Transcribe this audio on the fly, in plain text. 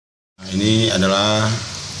Ini adalah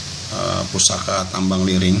pusaka tambang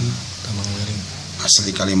liring. Tambang liring. Asli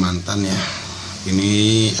Kalimantan ya. Ini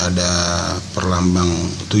ada perlambang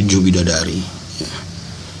 7 bidadari. Ya.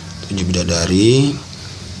 7 bidadari.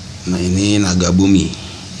 Nah ini naga bumi.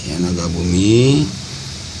 Ya naga bumi.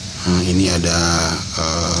 Nah, ini ada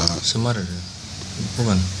Semar,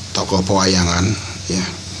 bukan? Tokoh pewayangan. Ya.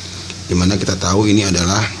 Dimana kita tahu ini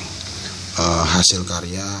adalah hasil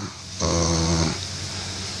karya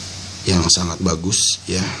yang sangat bagus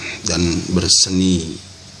ya, dan berseni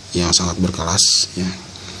yang sangat berkelas ya.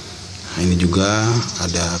 Nah, ini juga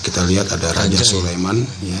ada, kita lihat ada Raja Sulaiman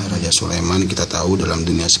ya. Raja Sulaiman kita tahu dalam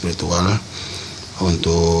dunia spiritual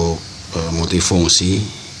untuk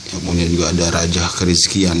multifungsi. Kemudian juga ada raja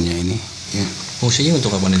kerizkiannya ini ya. Fungsinya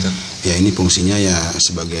untuk apa nih, Tad? Ya ini fungsinya ya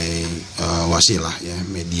sebagai wasilah ya,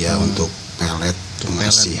 media untuk pelet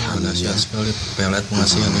pengasihan ya. Pelet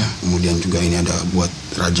pengasihan ya. Kemudian juga ini ada buat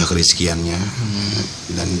raja kerizkiannya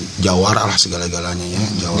dan jawara lah segala-galanya ya.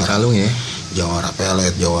 Jawara, di kalung ya. Jawara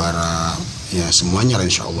pelet, jawara ya semuanya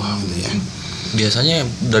insya Allah gitu ya. Biasanya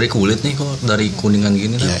dari kulit nih kok, dari kuningan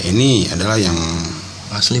gini ya. Ini adalah yang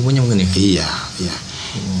asli punya mungkin ya. Iya, iya.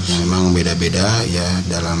 Yang memang beda-beda ya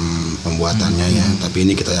dalam pembuatannya ya, tapi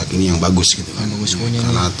ini kita yakini yang bagus gitu kan. Bagus punya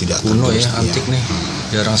karena nih. Tidak kuno tertulis, ya, antik nih.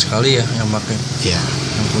 Jarang sekali ya yang pakai. Iya.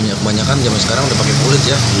 Yang punya kebanyakan zaman sekarang udah pakai kulit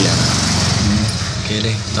ya. Iya. Oke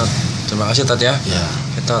deh, Tad. Terima kasih Tad ya. Iya.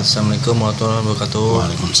 Tad, assalamualaikum warahmatullahi wabarakatuh.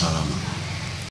 Waalaikumsalam.